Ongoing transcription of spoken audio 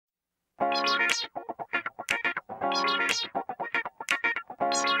This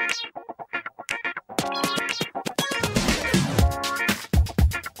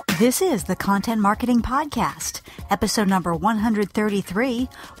is the Content Marketing Podcast, episode number 133,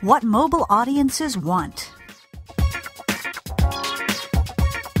 What Mobile Audiences Want.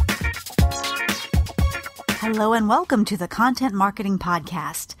 Hello and welcome to the Content Marketing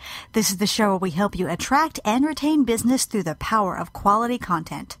Podcast. This is the show where we help you attract and retain business through the power of quality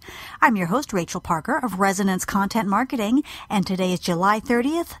content. I'm your host, Rachel Parker of Resonance Content Marketing, and today is July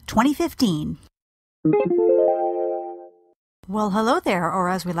 30th, 2015. Well, hello there, or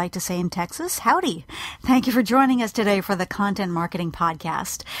as we like to say in Texas, howdy. Thank you for joining us today for the Content Marketing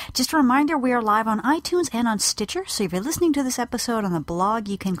Podcast. Just a reminder, we are live on iTunes and on Stitcher, so if you're listening to this episode on the blog,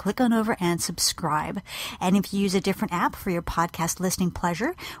 you can click on over and subscribe. And if you use a different app for your podcast listening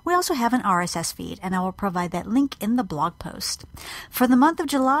pleasure, we also have an RSS feed, and I will provide that link in the blog post. For the month of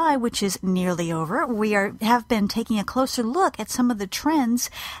July, which is nearly over, we have been taking a closer look at some of the trends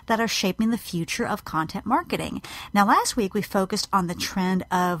that are shaping the future of content marketing. Now, last week, we focused on the trend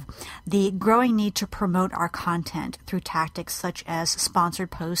of the growing need to promote our content through tactics such as sponsored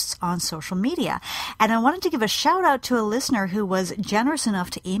posts on social media. And I wanted to give a shout out to a listener who was generous enough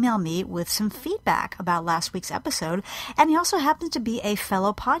to email me with some feedback about last week's episode. And he also happens to be a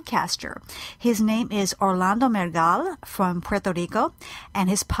fellow podcaster. His name is Orlando Mergal from Puerto Rico, and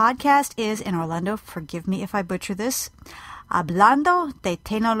his podcast is in Orlando. Forgive me if I butcher this. Hablando de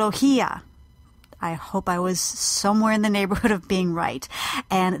Tecnología. I hope I was somewhere in the neighborhood of being right.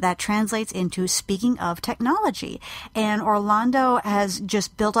 And that translates into speaking of technology. And Orlando has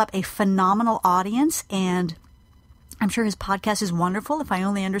just built up a phenomenal audience, and I'm sure his podcast is wonderful if I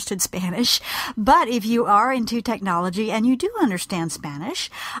only understood Spanish. But if you are into technology and you do understand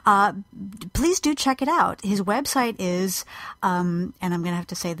Spanish, please do check it out. His website is, and I'm going to have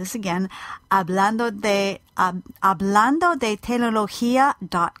to say this again,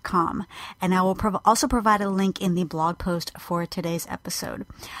 hablandodetecnologia.com. And I will also provide a link in the blog post for today's episode.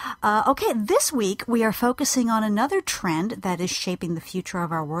 Okay, this week we are focusing on another trend that is shaping the future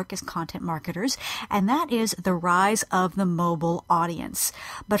of our work as content marketers, and that is the rise of the mobile audience.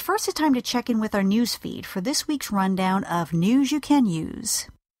 But first, it's time to check in with our news feed for this week's rundown of news you can use.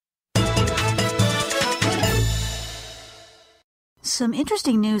 Some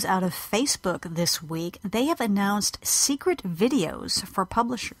interesting news out of Facebook this week. They have announced secret videos for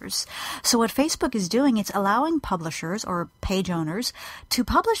publishers. So what Facebook is doing, it's allowing publishers or page owners to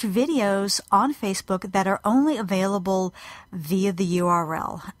publish videos on Facebook that are only available via the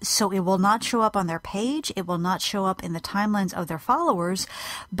URL. So it will not show up on their page. It will not show up in the timelines of their followers,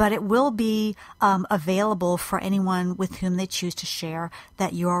 but it will be available for anyone with whom they choose to share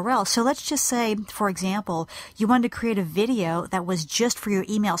that URL. So let's just say, for example, you wanted to create a video that was just for your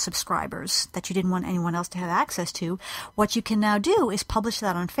email subscribers that you didn't want anyone else to have access to. What you can now do is publish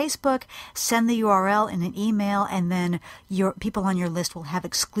that on Facebook, send the URL in an email, and then your people on your list will have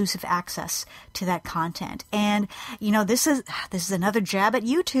exclusive access to that content. And, you know, this is another jab at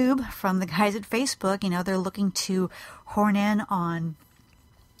YouTube from the guys at Facebook. You know, they're looking to horn in on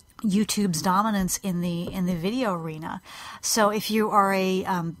YouTube's dominance in the video arena. So if you are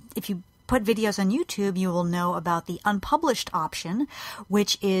if you put videos on YouTube, you will know about the unpublished option,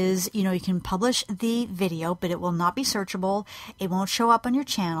 which is, you know, you can publish the video, but it will not be searchable. It won't show up on your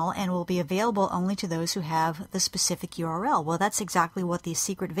channel and will be available only to those who have the specific URL. Well, that's exactly what these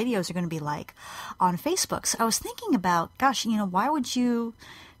secret videos are going to be like on Facebook. So I was thinking about, gosh, you know, why would you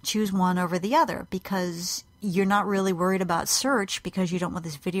choose one over the other? Because you're not really worried about search because you don't want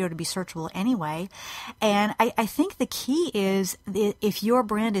this video to be searchable anyway. And I think the key is if your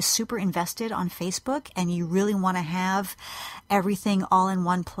brand is super invested on Facebook and you really want to have everything all in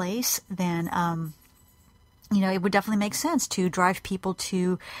one place, then you know, it would definitely make sense to drive people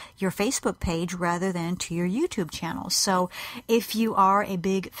to your Facebook page rather than to your YouTube channel. So if you are a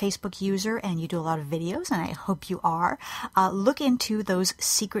big Facebook user and you do a lot of videos, and I hope you are, look into those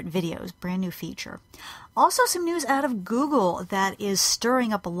secret videos, brand new feature. Also, some news out of Google that is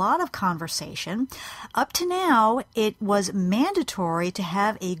stirring up a lot of conversation. Up to now, it was mandatory to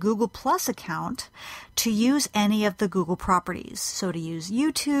have a Google Plus account to use any of the Google properties. So to use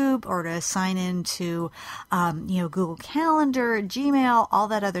YouTube or to sign into, Google Calendar, Gmail, all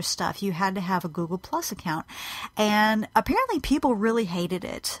that other stuff, you had to have a Google Plus account. And apparently people really hated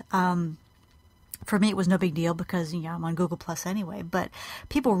it. For me, it was no big deal because, I'm on Google Plus anyway, but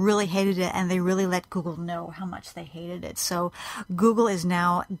people really hated it, and they really let Google know how much they hated it. So Google is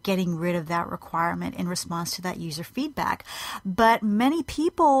now getting rid of that requirement in response to that user feedback. But many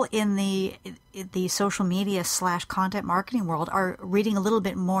people in the social media / content marketing world are reading a little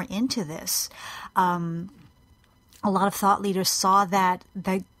bit more into this. A lot of thought leaders saw that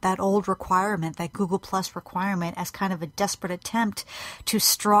old requirement, that Google Plus requirement, as kind of a desperate attempt to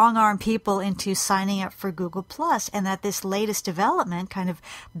strong arm people into signing up for Google Plus, and that this latest development, kind of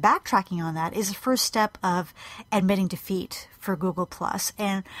backtracking on that, is the first step of admitting defeat for Google Plus.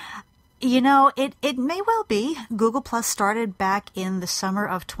 And it may well be. Google Plus started back in the summer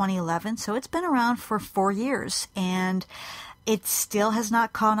of 2011, so it's been around for 4 years, and it still has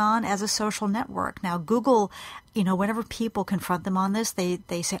not caught on as a social network. Now, Google, whenever people confront them on this, they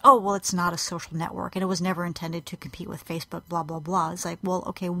say, oh, well, it's not a social network, and it was never intended to compete with Facebook, blah, blah, blah. It's like, well,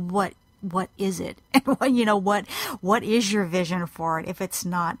 okay, what is it? What is your vision for it if it's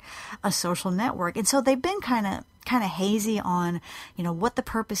not a social network? And so they've been kind of hazy on, what the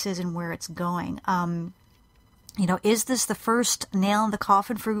purpose is and where it's going. Is this the first nail in the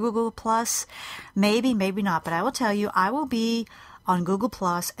coffin for Google Plus? Maybe, maybe not. But I will tell you, I will be on Google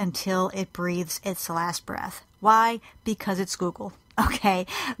Plus until it breathes its last breath. Why? Because it's Google. Okay,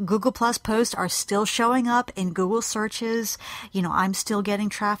 Google Plus posts are still showing up in Google searches. I'm still getting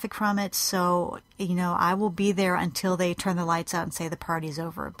traffic from it. So, I will be there until they turn the lights out and say the party's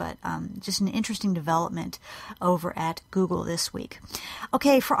over. But just an interesting development over at Google this week.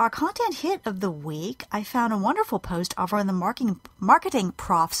 Okay, for our content hit of the week, I found a wonderful post over on the Marketing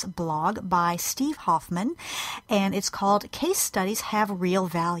Profs blog by Steve Hoffman. And it's called Case Studies Have Real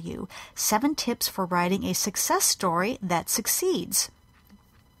Value: 7 Tips for Writing a Success Story That Succeeds.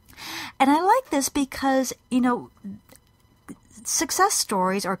 And I like this because, success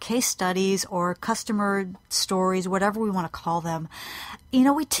stories or case studies or customer stories, whatever we want to call them,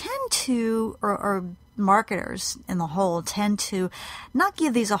 we tend to, or marketers in the whole tend to not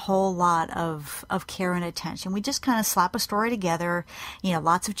give these a whole lot of care and attention. We just kind of slap a story together,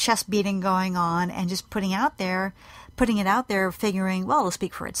 lots of chest beating going on, and just putting it out there, figuring, well, it'll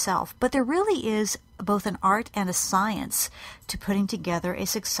speak for itself. But there really is both an art and a science to putting together a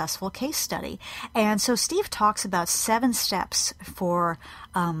successful case study. And so Steve talks about 7 steps for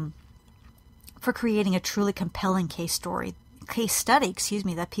creating a truly compelling case study,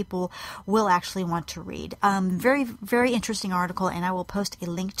 that people will actually want to read. Very, very interesting article, and I will post a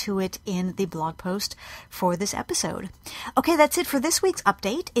link to it in the blog post for this episode. Okay, that's it for this week's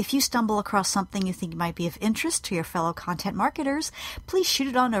update. If you stumble across something you think might be of interest to your fellow content marketers, please shoot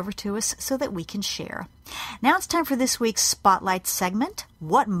it on over to us so that we can share. Now it's time for this week's Spotlight segment,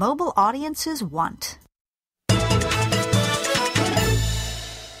 What Mobile Audiences Want.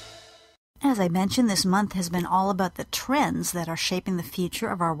 As I mentioned, this month has been all about the trends that are shaping the future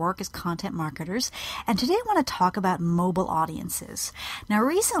of our work as content marketers. And today I want to talk about mobile audiences. Now,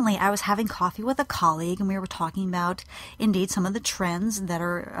 recently I was having coffee with a colleague and we were talking about, indeed, some of the trends that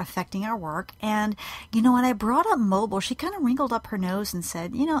are affecting our work. And, when I brought up mobile, she kind of wrinkled up her nose and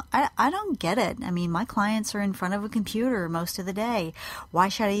said, I don't get it. I mean, my clients are in front of a computer most of the day. Why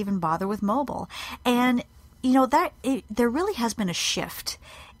should I even bother with mobile? And, there really has been a shift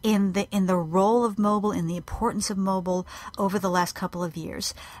in the role of mobile, in the importance of mobile over the last couple of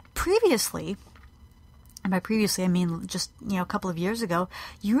years. Previously, and by previously I mean just a couple of years ago,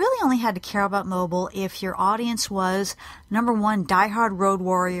 you really only had to care about mobile if your audience was, number one, diehard road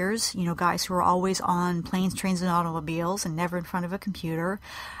warriors, guys who are always on planes, trains, and automobiles and never in front of a computer.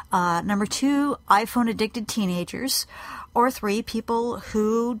 Number 2, iPhone addicted teenagers. Or 3, people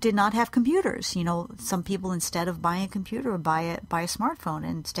who did not have computers. Some people, instead of buying a computer, would buy a smartphone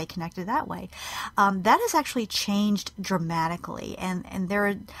and stay connected that way. That has actually changed dramatically, and there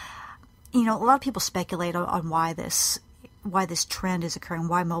are, a lot of people speculate on why this trend is occurring,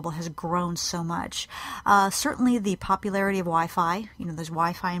 why mobile has grown so much. Certainly the popularity of Wi-Fi. There's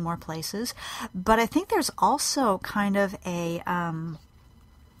Wi-Fi in more places, but I think there's also kind of a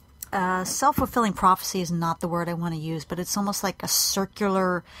self-fulfilling prophecy is not the word I want to use, but it's almost like a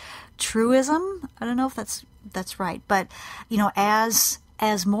circular truism. I don't know if that's right, but as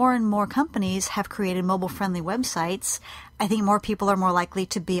more and more companies have created mobile-friendly websites, I think more people are more likely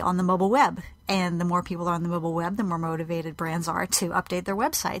to be on the mobile web. And the more people are on the mobile web, the more motivated brands are to update their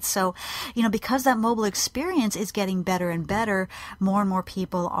websites. So, because that mobile experience is getting better and better, more and more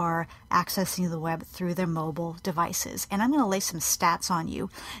people are accessing the web through their mobile devices. And I'm going to lay some stats on you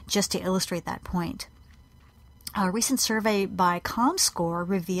just to illustrate that point. A recent survey by ComScore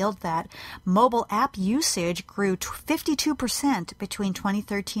revealed that mobile app usage grew 52% between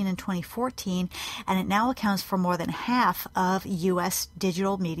 2013 and 2014, and it now accounts for more than half of U.S.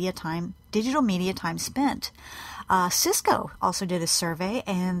 digital media time spent. Cisco also did a survey,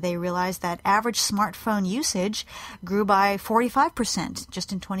 and they realized that average smartphone usage grew by 45%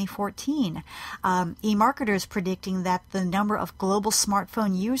 just in 2014. eMarketer's predicting that the number of global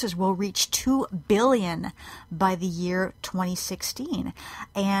smartphone users will reach 2 billion by the year 2016.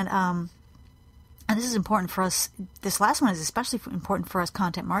 And this is important for us. This last one is especially important for us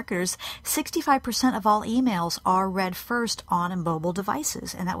content marketers. 65% of all emails are read first on mobile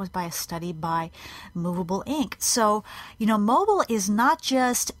devices, and that was by a study by Movable Ink. So, mobile is not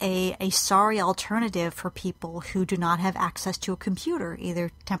just a sorry alternative for people who do not have access to a computer,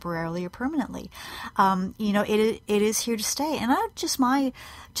 either temporarily or permanently. It is here to stay, and not just my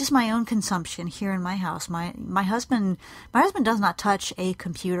own consumption here in my house. My husband does not touch a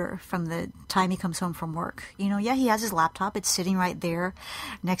computer from the time he comes home from work. He has his laptop. It's sitting right there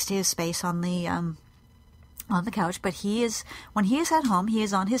next to his space on the couch, but when he is at home, he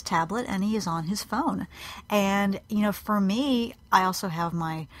is on his tablet and he is on his phone. And, for me, I also have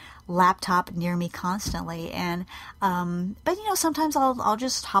my laptop near me constantly. And, but sometimes I'll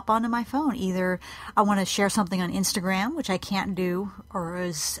just hop onto my phone. Either I want to share something on Instagram, which I can't do, or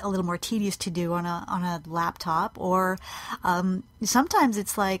is a little more tedious to do on a laptop, or, sometimes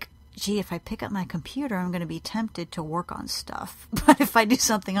it's like, gee, if I pick up my computer, I'm going to be tempted to work on stuff. But if I do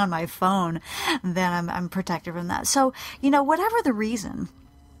something on my phone, then I'm protected from that. So, whatever the reason,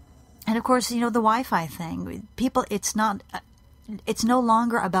 and of course, the Wi-Fi thing, people, it's no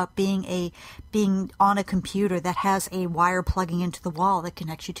longer about being on a computer that has a wire plugging into the wall that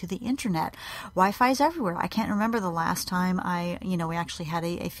connects you to the internet. Wi-Fi is everywhere. I can't remember the last time we actually had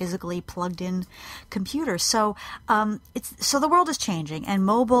a physically plugged in computer. So, so the world is changing, and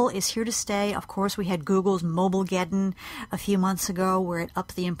mobile is here to stay. Of course, we had Google's Mobilegeddon a few months ago, where it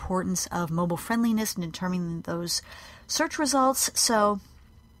upped the importance of mobile friendliness and determining those search results. So,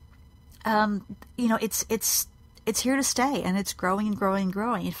 it's here to stay, and it's growing and growing and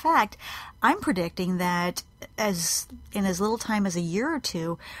growing. In fact, I'm predicting that in as little time as a year or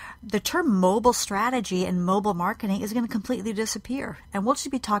two, the term mobile strategy and mobile marketing is going to completely disappear. And we'll just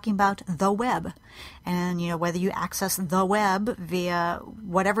be talking about the web. And, whether you access the web via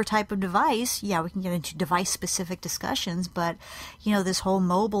whatever type of device, we can get into device-specific discussions, but, this whole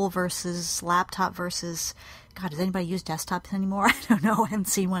mobile versus laptop versus... God, does anybody use desktops anymore? I don't know. I haven't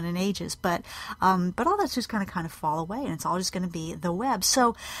seen one in ages, but all that's just going to kind of fall away, and it's all just going to be the web.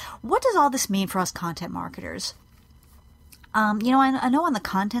 So what does all this mean for us content marketers? I know on the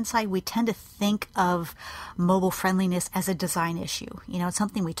content side, we tend to think of mobile friendliness as a design issue. It's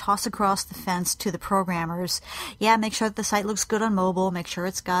something we toss across the fence to the programmers. Yeah, make sure that the site looks good on mobile. Make sure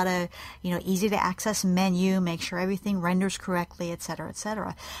it's got a, easy to access menu. Make sure everything renders correctly, et cetera, et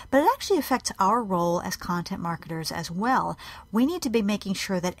cetera. But it actually affects our role as content marketers as well. We need to be making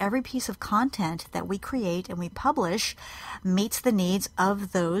sure that every piece of content that we create and we publish meets the needs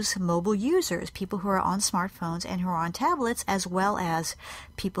of those mobile users, people who are on smartphones and who are on tablets, as well as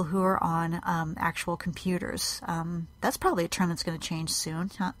people who are on actual computers. That's probably a term that's going to change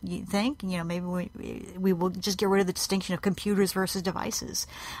soon, huh? You think? Maybe we will just get rid of the distinction of computers versus devices.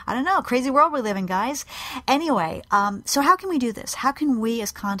 I don't know. Crazy world we live in, guys. Anyway, so how can we do this? How can we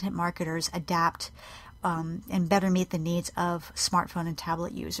as content marketers adapt and better meet the needs of smartphone and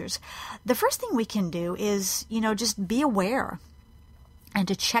tablet users? The first thing we can do is, just be aware and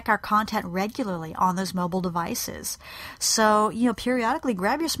to check our content regularly on those mobile devices. So, periodically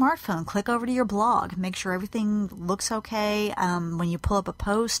grab your smartphone, click over to your blog, make sure everything looks okay when you pull up a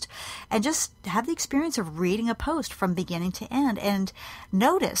post, and just have the experience of reading a post from beginning to end. And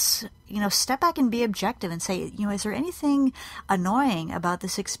notice, step back and be objective and say, is there anything annoying about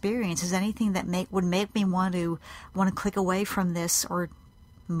this experience? Is there anything that would make me want to click away from this, or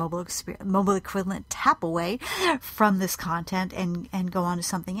mobile equivalent tap away from this content and go on to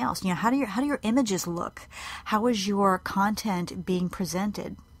something else? How do your images look? How is your content being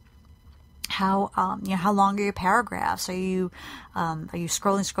presented? How long are your paragraphs? Are you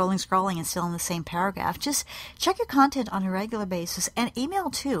scrolling and still in the same paragraph? Just check your content on a regular basis, and email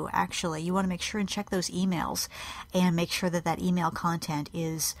too. Actually, you want to make sure and check those emails and make sure that email content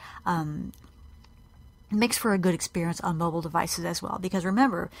is makes for a good experience on mobile devices as well, because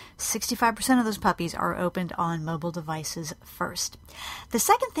remember, 65% of those puppies are opened on mobile devices first. The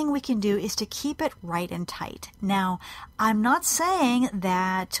second thing we can do is to keep it right and tight. Now, I'm not saying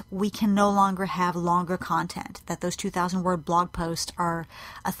that we can no longer have longer content, that those 2,000 word blog posts are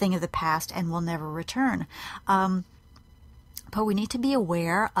a thing of the past and will never return. But we need to be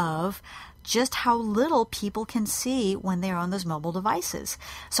aware of just how little people can see when they're on those mobile devices.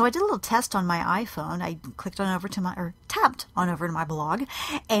 So I did a little test on my iPhone. I tapped on over to my blog,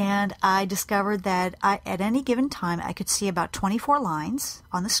 and I discovered that at any given time I could see about 24 lines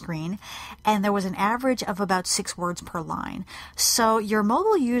on the screen, and there was an average of about 6 words per line. So your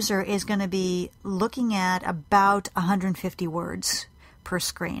mobile user is going to be looking at about 150 words per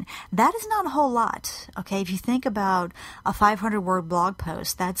screen. That is not a whole lot. Okay, if you think about a 500-word blog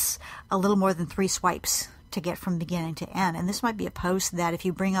post, that's a little more than 3 swipes to get from beginning to end. And this might be a post that if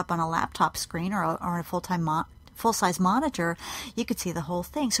you bring up on a laptop screen or a full-size monitor, you could see the whole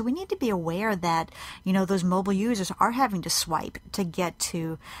thing. So we need to be aware that, those mobile users are having to swipe to get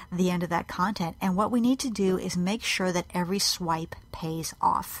to the end of that content. And what we need to do is make sure that every swipe pays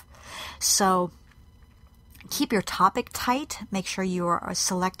off. So keep your topic tight. Make sure you are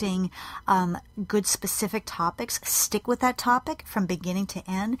selecting good specific topics. Stick with that topic from beginning to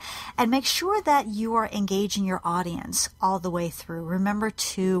end, and make sure that you are engaging your audience all the way through. Remember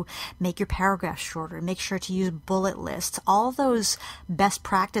to make your paragraphs shorter. Make sure to use bullet lists. All those best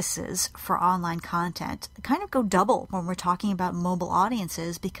practices for online content kind of go double when we're talking about mobile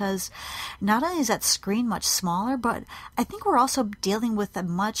audiences, because not only is that screen much smaller, but I think we're also dealing with a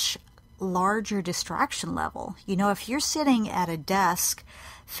much larger distraction level. If you're sitting at a desk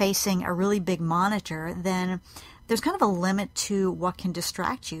facing a really big monitor, then there's kind of a limit to what can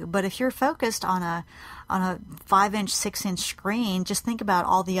distract you. But if you're focused on a 5-inch, 6-inch screen, just think about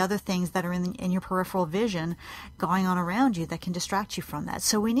all the other things that are in your peripheral vision going on around you that can distract you from that.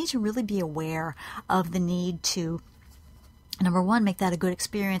 So we need to really be aware of the need to, number one, make that a good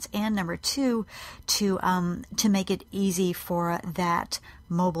experience, and number two, to make it easy for that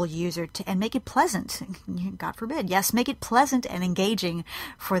mobile user and make it pleasant. God forbid, yes, make it pleasant and engaging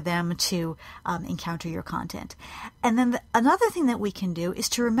for them to encounter your content. And then another thing that we can do is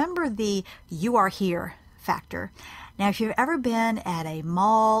to remember the "you are here" factor. Now, if you've ever been at a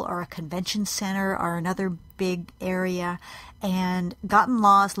mall or a convention center or another big area and gotten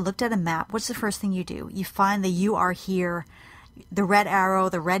lost, looked at a map, what's the first thing you do? You find the "you are here," the red arrow,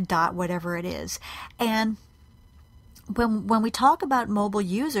 the red dot, whatever it is. And when we talk about mobile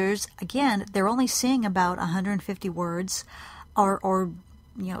users, again, they're only seeing about 150 words or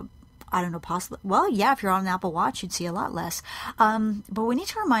I don't know, possibly, well, yeah, if you're on an Apple Watch, you'd see a lot less. But we need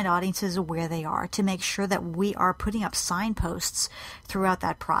to remind audiences of where they are to make sure that we are putting up signposts throughout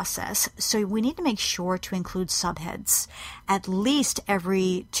that process. So we need to make sure to include subheads at least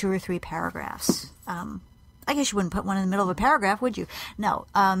every 2 or 3 paragraphs. I guess you wouldn't put one in the middle of a paragraph, would you? No.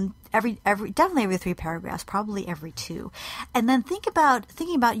 Definitely every 3 paragraphs, probably every 2. And then thinking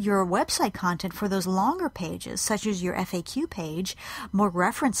about your website content for those longer pages, such as your FAQ page, more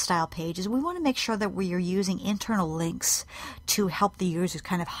reference style pages. We want to make sure that we are using internal links to help the users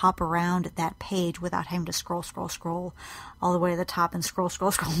kind of hop around that page without having to scroll all the way to the top and scroll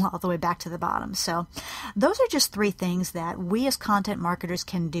all the way back to the bottom. So those are just 3 things that we as content marketers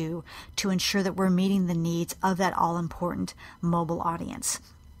can do to ensure that we're meeting the needs of that all-important mobile audience.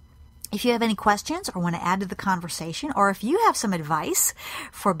 If you have any questions or want to add to the conversation, or if you have some advice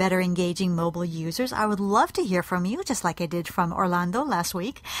for better engaging mobile users, I would love to hear from you, just like I did from Orlando last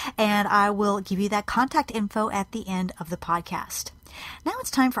week, and I will give you that contact info at the end of the podcast. Now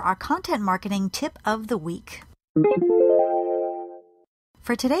it's time for our content marketing tip of the week.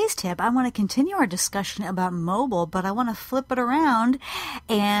 For today's tip, I want to continue our discussion about mobile, but I want to flip it around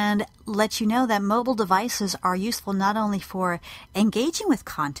and let you know that mobile devices are useful not only for engaging with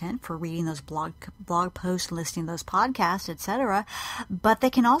content, for reading those blog posts, listening to those podcasts, etc., but they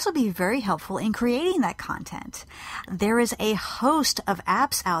can also be very helpful in creating that content. There is a host of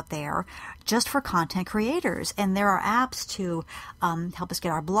apps out there just for content creators, and there are apps to help us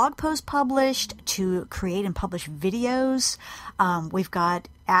get our blog posts published, to create and publish videos. We've got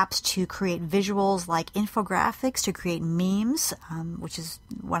apps to create visuals like infographics, to create memes, which is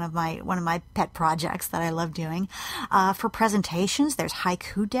one of my pet projects that I love doing. For presentations, there's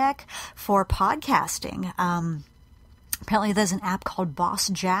Haiku Deck. For podcasting, Apparently, there's an app called Boss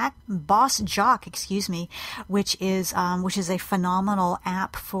Jock, which is a phenomenal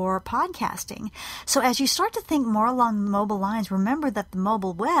app for podcasting. So as you start to think more along the mobile lines, remember that the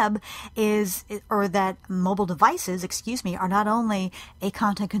mobile web that mobile devices, are not only a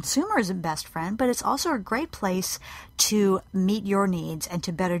content consumer's best friend, but it's also a great place to meet your needs and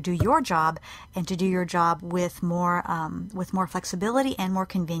to better do your job, and to do your job with more flexibility and more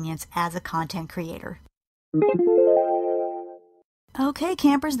convenience as a content creator. Okay,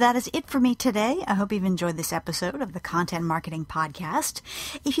 campers, that is it for me today. I hope you've enjoyed this episode of the Content Marketing Podcast.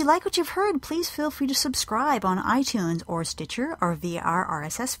 If you like what you've heard, please feel free to subscribe on iTunes or Stitcher or via our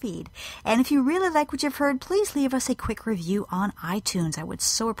RSS feed. And if you really like what you've heard, please leave us a quick review on iTunes. I would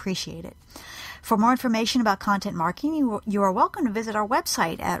so appreciate it. For more information about content marketing, you are welcome to visit our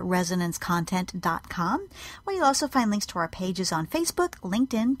website at resonancecontent.com, where you'll also find links to our pages on Facebook,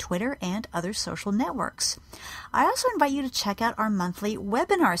 LinkedIn, Twitter, and other social networks. I also invite you to check out our monthly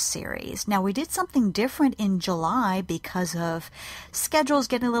webinar series. Now, we did something different in July because of schedules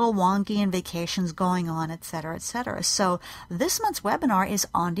getting a little wonky and vacations going on, etc., etc. So this month's webinar is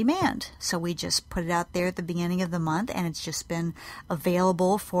on demand. So we just put it out there at the beginning of the month, and it's just been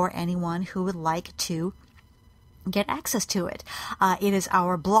available for anyone who would like to get access to it. It is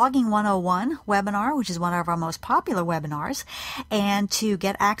our Blogging 101 webinar, which is one of our most popular webinars. And to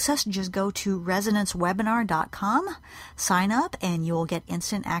get access, just go to resonancewebinar.com, sign up, and you'll get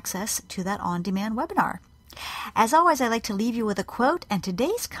instant access to that on-demand webinar. As always, I like to leave you with a quote, and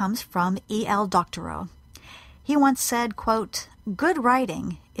today's comes from E.L. Doctorow. He once said, quote, "Good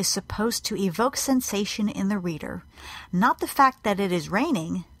writing is supposed to evoke sensation in the reader, not the fact that it is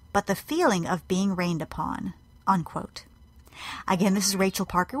raining, but the feeling of being rained upon," unquote. Again, this is Rachel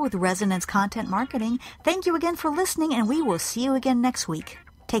Parker with Resonance Content Marketing. Thank you again for listening, and we will see you again next week.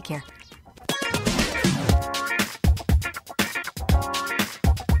 Take care.